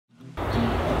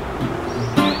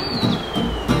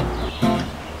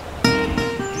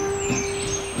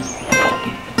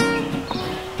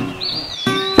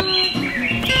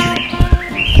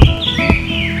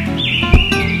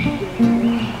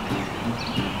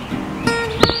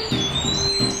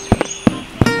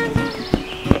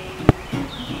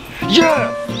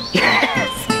Yeah! Yes!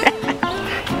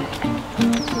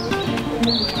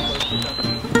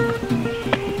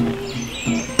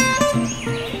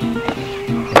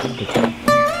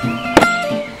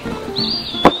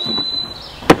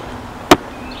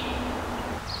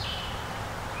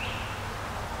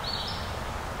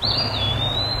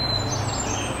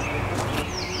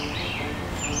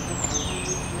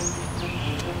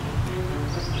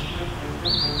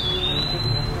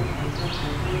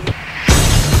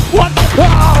 What?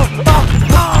 Oh!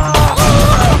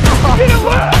 It didn't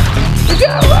work! It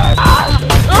didn't work!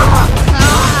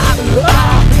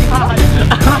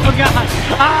 Oh God!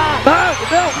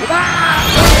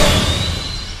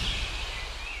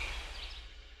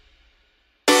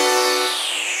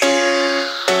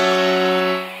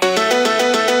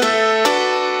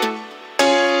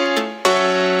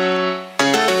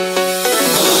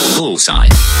 Bullseye.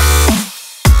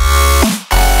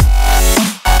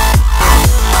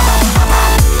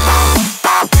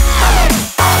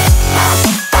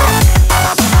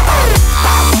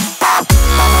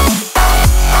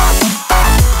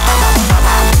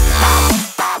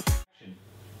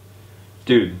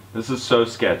 Dude, this is so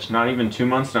sketch. Not even 2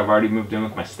 months and I've already moved in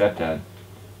with my stepdad.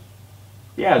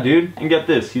 Yeah, dude, and get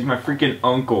this, he's my freaking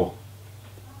uncle.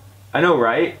 I know,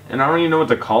 right? And I don't even know what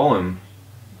to call him.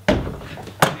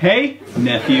 Hey,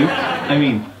 nephew. I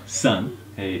mean, son.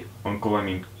 Hey, uncle, I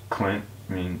mean, Clint.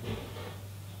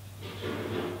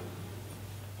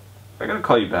 I gotta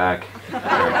call you back.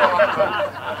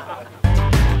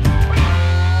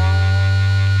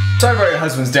 Sorry about your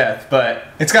husband's death, but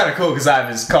it's kind of cool because I have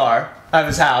his car, I have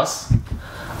his house,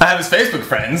 I have his Facebook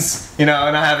friends, you know,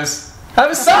 and I have his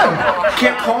son. You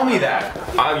can't call me that.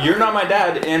 You're not my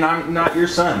dad, and I'm not your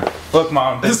son. Look,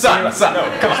 Mom. His son. No,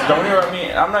 come on, don't interrupt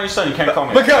me. I'm not your son. You can't call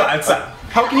me But that. come on, son.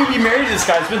 How can you be married to this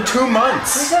guy? It's been 2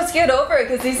 months. Just get over it,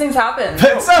 because these things happen.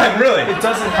 But son, really? It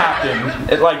doesn't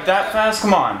happen. Like that fast?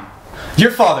 Come on.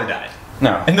 Your father died.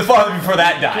 No. And the father before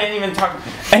that You died. can't even talk.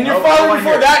 And your Nope, I father wanna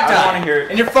before hear it. that I died. want to hear it.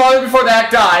 And your father before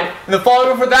that died. And the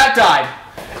father before that died.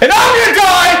 And I'm gonna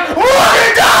die! We're all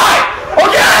gonna die!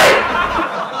 Okay?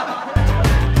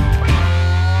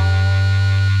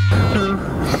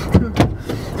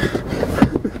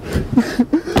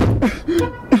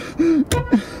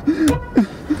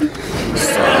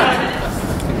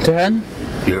 Dad?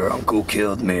 Your uncle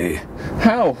killed me.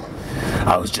 How?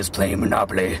 I was just playing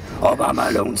Monopoly all by my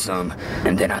lonesome,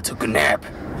 and then I took a nap,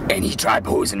 and he tried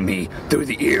poisoning me through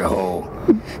the ear hole.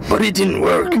 But it didn't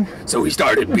work, so he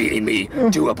started beating me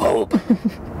to a pulp.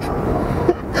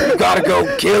 You gotta go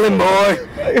kill him, boy.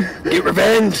 Get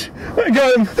revenge. I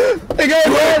got him! I got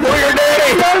him! Do it for your daddy.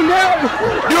 I got him now!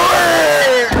 Do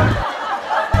it!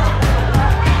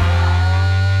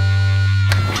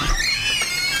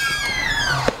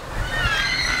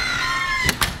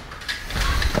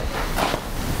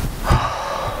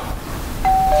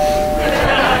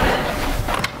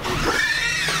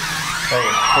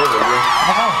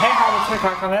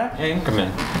 Hey, come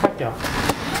in.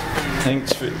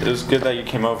 Thanks. It was good that you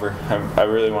came over. I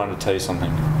really wanted to tell you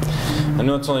something. I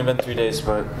know it's only been 3 days,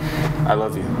 but I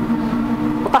love you.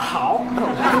 What the hell?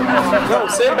 No,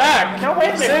 sit back. Get away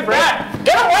from me! Sit back.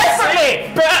 Get away from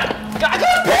me! Back. I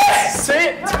got pissed! Say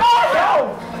it. Oh,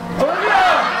 no! Olivia!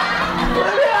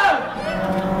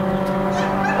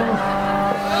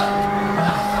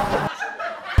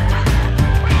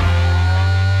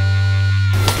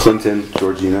 Clinton,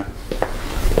 Georgina,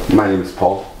 my name is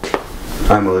Paul.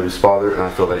 I'm Olivia's father, and I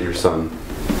feel that your son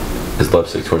is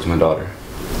lovesick towards my daughter.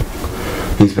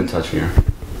 He's been touching her.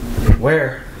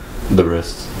 Where? The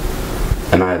wrist.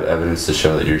 And I have evidence to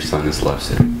show that your son is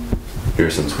lovesick. Here are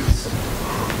some tweets.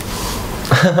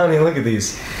 Honey, look at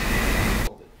these.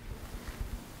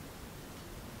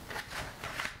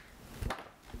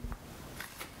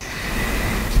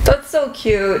 That's so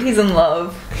cute. He's in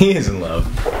love. He is in love.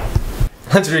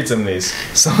 Let's read some of these.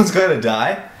 Someone's gotta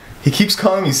die? He keeps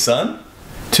calling me son?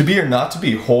 To be or not to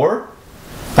be whore?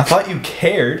 I thought you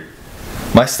cared.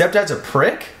 My stepdad's a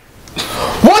prick?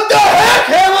 What the heck,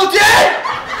 Hamilton?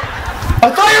 I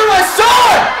thought you were my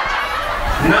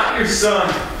son! Not your son.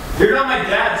 You're not my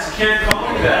dad, so you can't call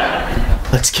me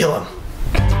that. Let's kill him.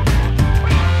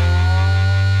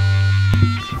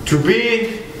 To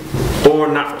be or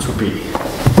not to be?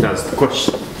 That's the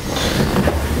question.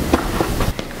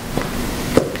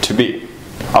 To be.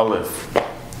 I'll live.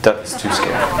 Death is too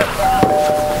scary.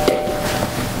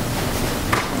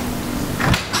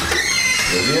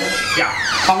 Yeah,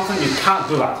 Hamilton, you can't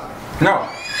do that. No.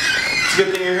 It's a good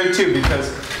thing you're here too,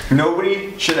 because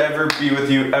nobody should ever be with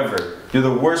you ever. You're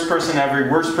the worst person ever,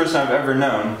 worst person I've ever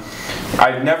known.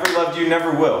 I've never loved you,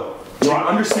 never will. Do you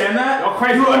understand that? You're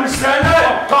crazy. You understand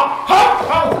that?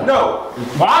 Stop! No.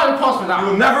 Why are you posting You that?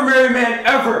 will never marry a man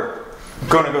ever. I'm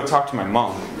gonna go talk to my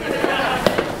mom.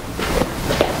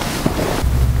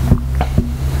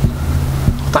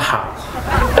 What the hell?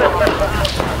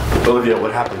 Olivia,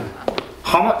 what happened?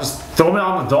 Hamlet just threw me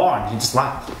on the door and he just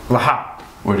left. What the hell?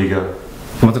 Where'd he go?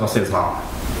 He went to go see his mom.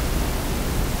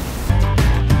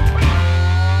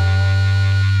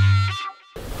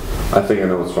 I think I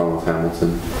know what's wrong with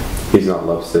Hamilton. He's not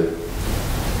lovesick.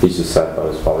 He's just sad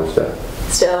about his father's death.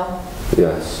 Still.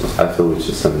 Yes, I feel we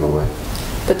should send him away.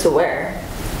 But to where?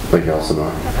 Like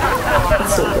Elsinore.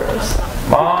 That's so gross.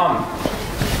 Mom!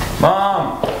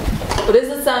 Mom! What is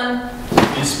it, son?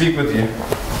 Need to speak with you.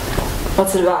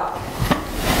 What's it about?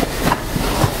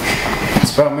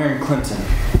 It's about marrying Clinton.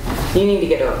 You need to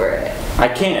get over it. I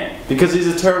can't, because he's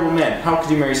a terrible man. How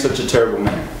could you marry such a terrible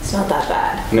man? It's not that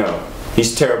bad. No,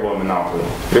 he's terrible at Monopoly.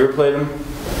 You ever played him?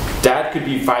 Dad could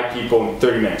beat 5 people in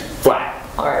 30 minutes, flat.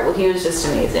 Alright, well he was just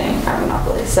amazing at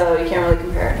Monopoly, so you can't really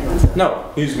compare anyone to him.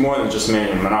 No, he was more than just a man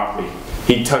in Monopoly.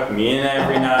 He'd tuck me in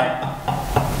every night.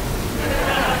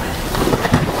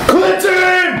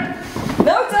 Clinton!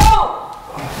 No, don't!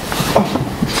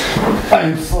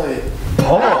 I'm slayed.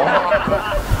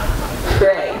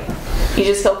 Great. You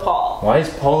just killed Paul. Why is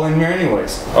Paul in here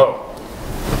anyways? Oh.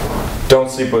 Don't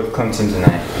sleep with Clinton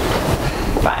tonight.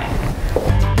 Fine.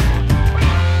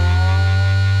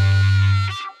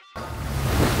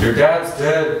 Your dad's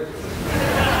dead.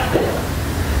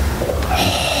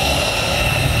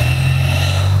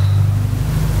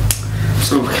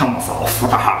 So kill myself.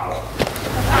 What the hell?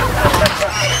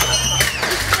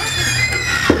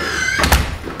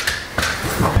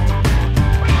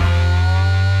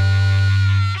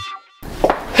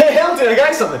 Hey, Hamilton, I got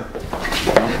you something.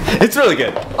 It's really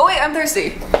good. Oh wait, I'm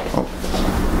thirsty.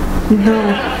 No.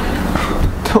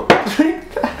 Don't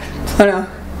drink that. Oh no.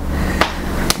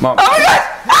 Mom. Oh my god!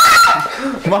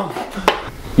 Mom.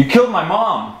 You killed my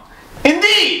mom.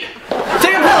 Indeed!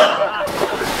 Take a pillow!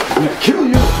 I'm gonna kill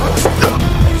you.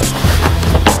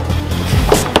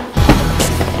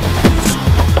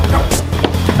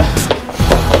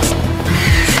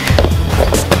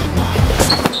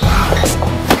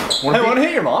 Hey, wanna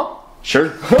hit your mom? Sure.